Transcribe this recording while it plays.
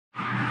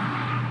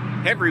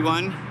Hey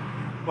everyone,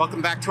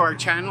 welcome back to our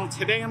channel.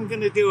 Today I'm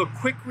going to do a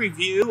quick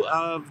review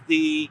of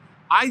the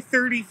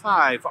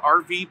I-35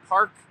 RV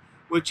park,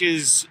 which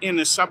is in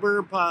a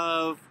suburb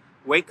of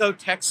Waco,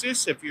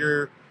 Texas. If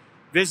you're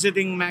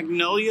visiting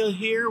Magnolia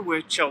here,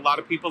 which a lot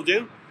of people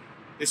do,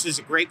 this is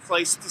a great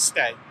place to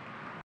stay.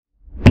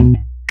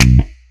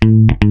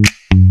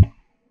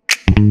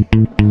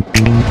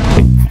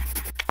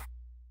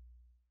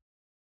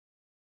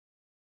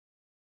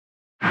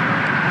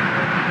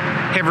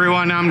 Hey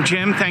everyone, I'm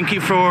Jim. Thank you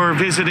for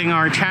visiting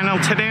our channel.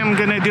 Today I'm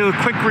going to do a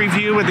quick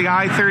review of the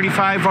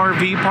I-35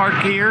 RV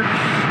park here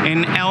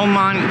in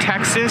Elmont,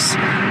 Texas.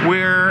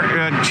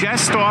 We're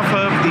just off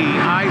of the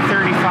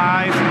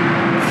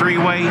I-35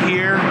 freeway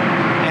here,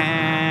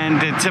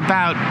 and it's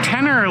about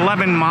 10 or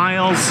 11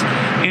 miles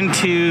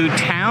into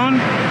town.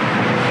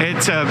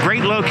 It's a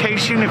great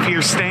location if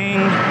you're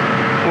staying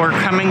or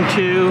coming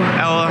to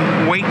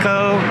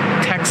Waco,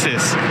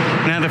 Texas.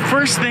 Now, the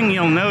first thing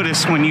you'll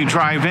notice when you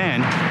drive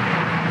in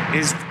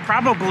is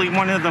probably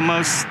one of the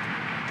most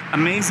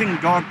amazing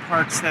dog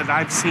parks that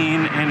I've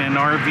seen in an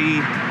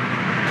RV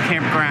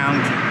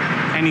campground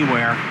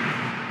anywhere.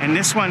 And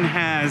this one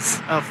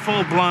has a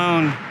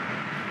full-blown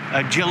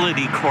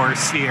agility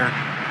course here.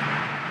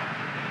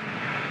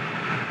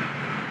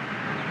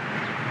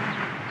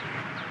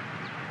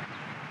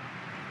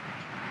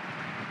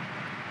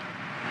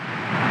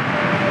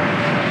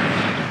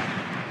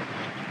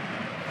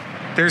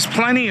 There's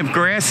plenty of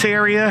grass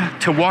area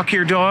to walk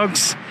your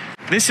dogs.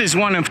 This is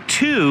one of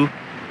two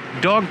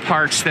dog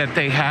parks that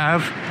they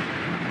have.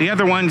 The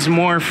other one's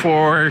more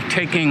for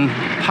taking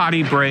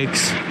potty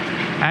breaks.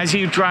 As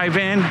you drive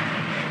in,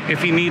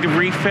 if you need a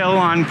refill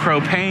on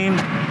propane,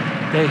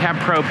 they have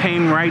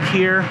propane right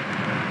here.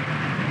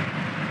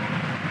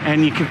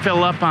 And you can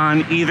fill up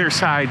on either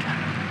side.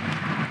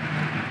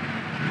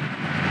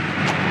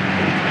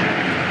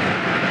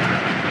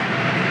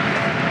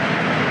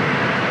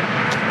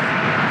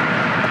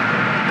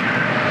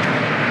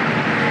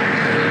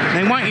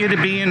 They want you to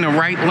be in the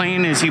right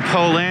lane as you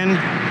pull in,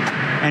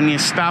 and you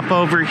stop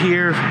over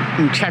here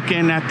and check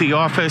in at the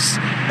office.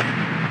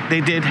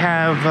 They did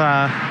have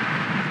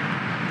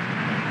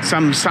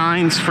some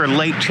signs for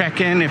late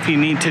check-in if you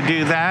need to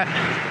do that.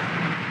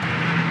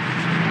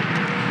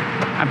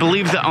 I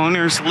believe the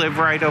owners live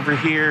right over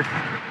here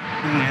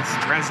in this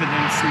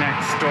residence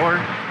next door.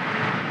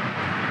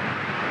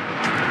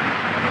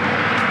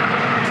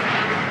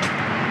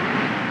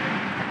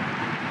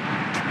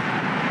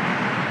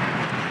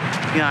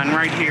 Yeah, and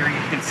right here you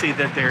can see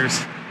that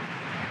there's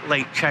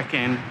late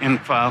check-in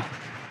info.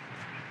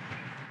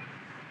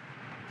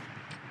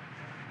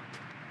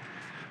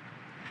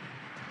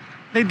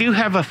 They do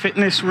have a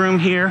fitness room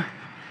here,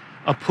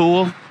 a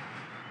pool.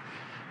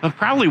 But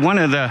probably one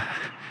of the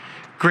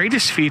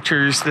greatest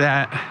features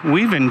that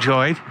we've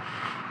enjoyed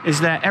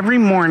is that every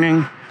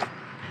morning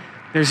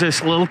there's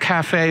this little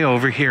cafe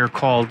over here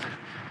called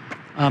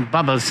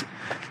Bubba's.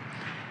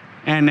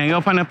 And they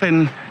open up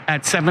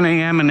at 7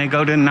 a.m. and they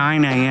go to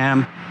 9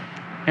 a.m.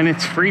 and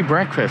it's free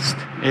breakfast.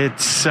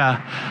 It's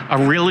a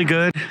really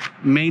good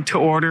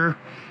made-to-order,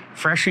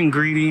 fresh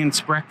ingredients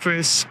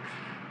breakfast,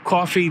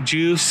 coffee,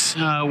 juice,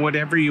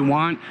 whatever you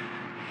want.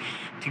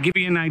 To give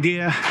you an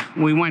idea,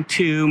 we went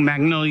to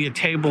Magnolia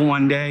Table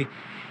one day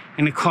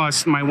and it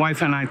cost my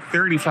wife and I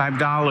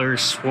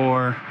 $35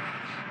 for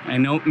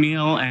an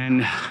oatmeal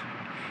and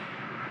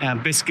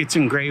biscuits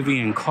and gravy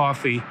and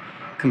coffee.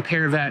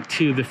 Compare that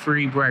to the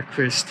free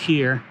breakfast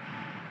here.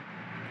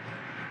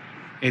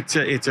 It's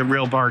a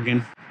real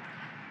bargain.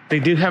 They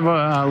do have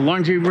a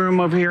laundry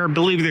room over here. I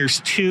believe there's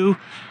two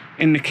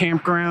in the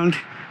campground.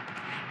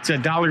 It's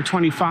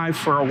 $1.25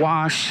 for a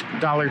wash,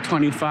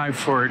 $1.25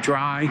 for a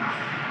dry,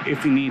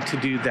 if you need to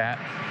do that.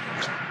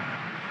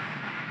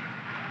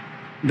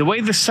 The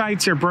way the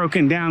sites are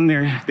broken down,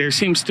 there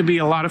seems to be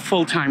a lot of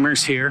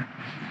full-timers here.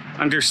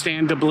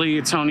 Understandably,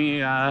 it's only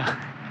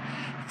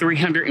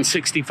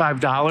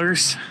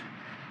 $365,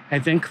 I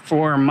think,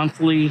 for a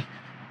monthly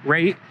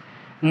rate.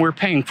 And we're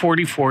paying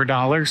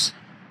 $44.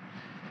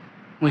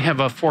 We have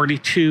a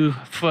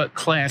 42-foot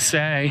Class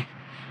A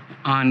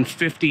on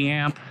 50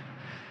 amp.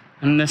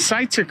 And the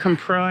sites are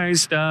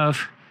comprised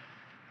of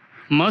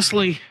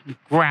mostly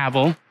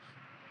gravel.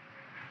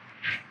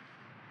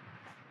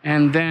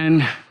 And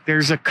then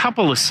there's a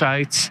couple of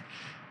sites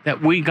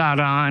that we got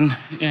on,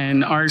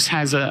 and ours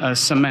has a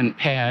cement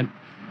pad.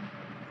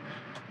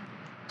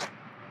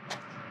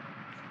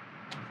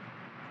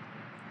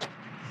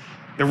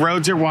 The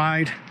roads are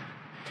wide.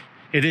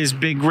 It is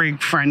big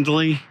rig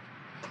friendly.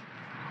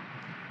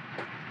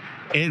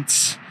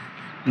 It's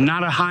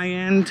not a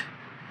high-end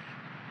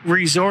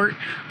resort,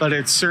 but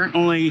it's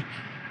certainly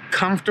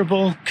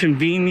comfortable,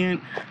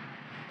 convenient,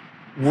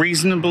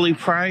 reasonably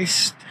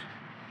priced.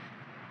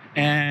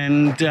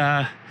 And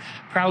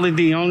probably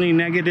the only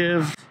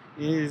negative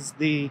is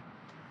the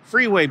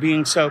freeway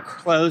being so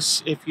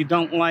close. If you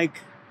don't like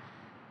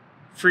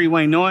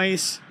freeway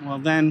noise, well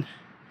then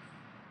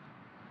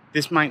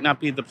this might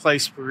not be the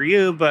place for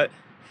you. But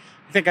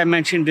I think I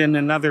mentioned in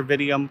another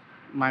video,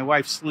 my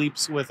wife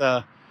sleeps with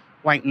a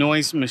white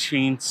noise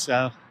machine.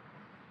 So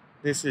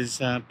this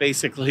is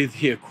basically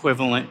the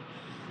equivalent.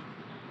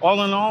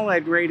 All in all,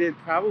 I'd rate it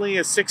probably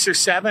a 6 or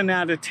 7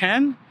 out of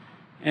 10.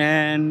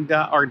 And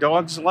our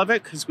dogs love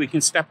it because we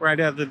can step right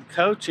out of the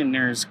coach and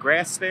there's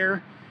grass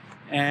there.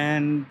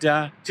 And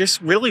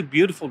just really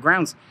beautiful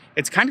grounds.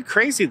 It's kind of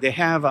crazy. They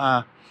have,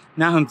 now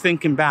I'm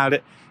thinking about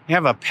it, they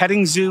have a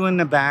petting zoo in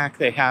the back.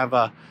 They have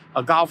a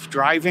golf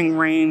driving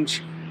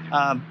range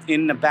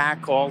in the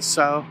back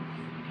also.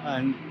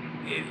 And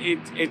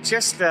it's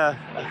just a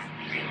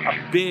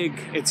big,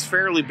 it's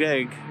fairly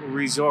big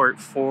resort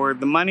for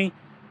the money.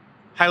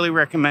 Highly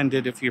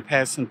recommended if you're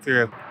passing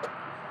through.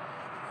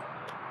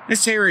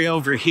 This area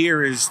over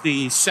here is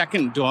the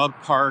second dog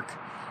park.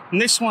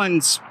 And this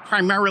one's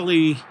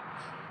primarily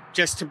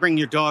just to bring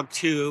your dog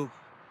to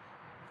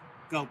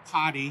go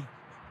potty.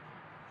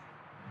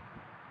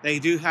 They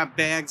do have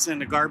bags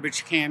and a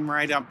garbage can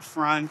right up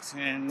front.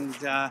 And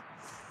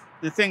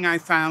the thing I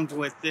found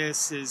with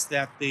this is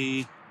that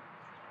the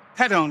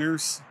pet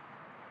owners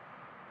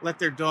let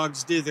their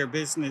dogs do their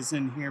business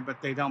in here,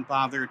 but they don't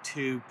bother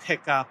to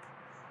pick up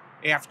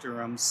after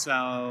them.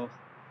 So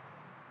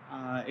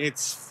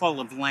it's full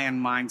of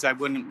landmines. I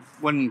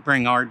wouldn't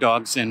bring our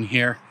dogs in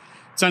here.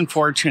 It's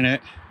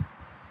unfortunate.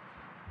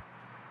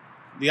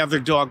 The other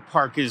dog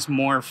park is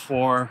more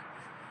for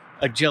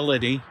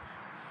agility,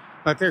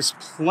 but there's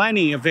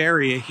plenty of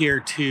area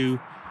here to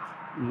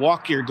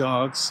walk your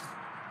dogs.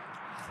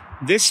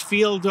 This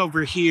field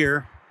over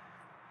here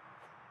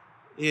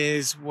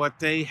is what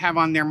they have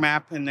on their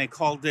map, and they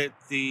called it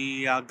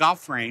the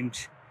golf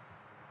range.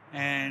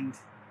 And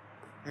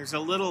there's a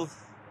little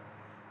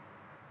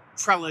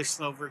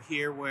trellis over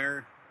here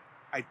where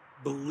I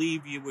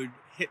believe you would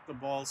hit the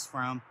balls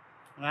from.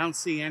 And I don't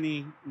see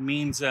any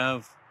means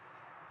of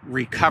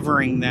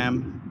recovering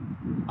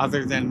them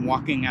other than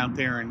walking out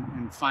there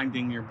and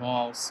finding your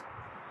balls.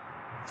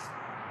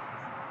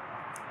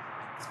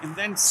 And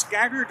then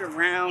scattered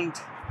around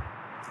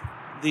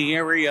the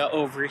area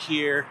over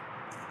here,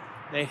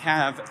 they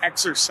have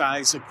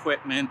exercise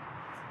equipment.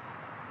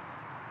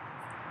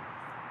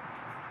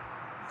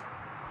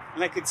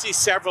 And I could see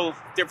several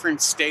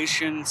different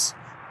stations.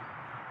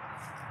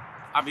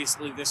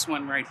 Obviously this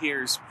one right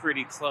here is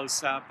pretty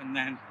close up, and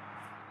then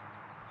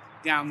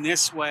down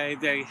this way,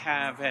 they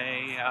have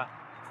a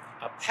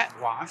pet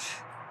wash,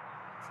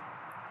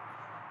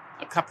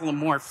 a couple of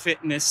more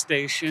fitness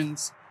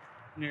stations.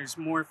 And there's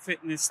more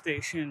fitness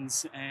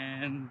stations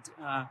and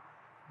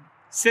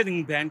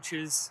sitting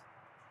benches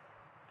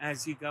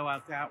as you go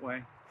out that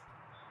way.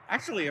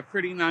 Actually, a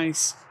pretty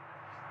nice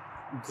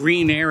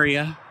green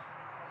area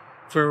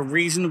for a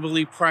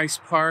reasonably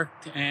priced park.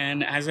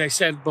 And as I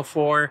said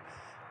before,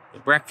 the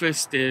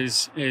breakfast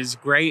is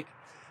great.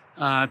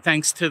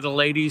 Thanks to the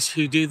ladies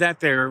who do that.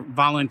 They're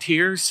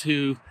volunteers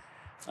who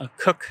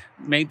cook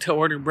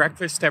made-to-order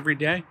breakfast every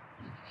day.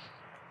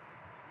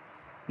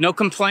 No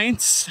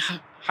complaints.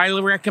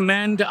 Highly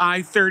recommend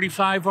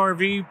I-35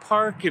 RV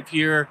Park if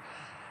you're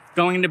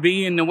going to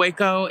be in the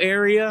Waco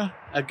area.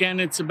 Again,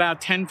 it's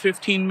about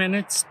 10-15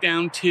 minutes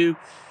down to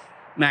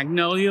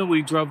Magnolia.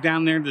 We drove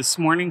down there this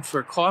morning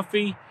for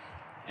coffee.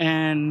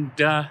 And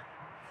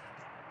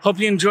hope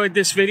you enjoyed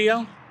this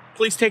video.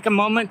 Please take a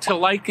moment to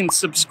like and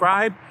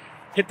subscribe.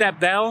 Hit that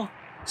bell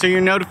so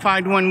you're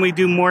notified when we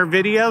do more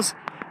videos.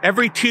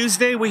 Every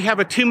Tuesday we have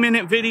a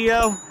 2-minute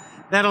video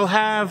that'll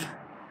have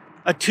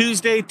a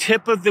Tuesday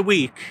tip of the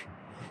week.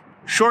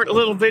 Short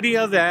little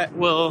video that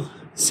will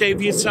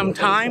save you some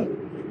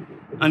time.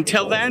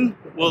 Until then,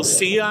 we'll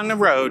see you on the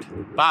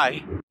road.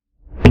 Bye.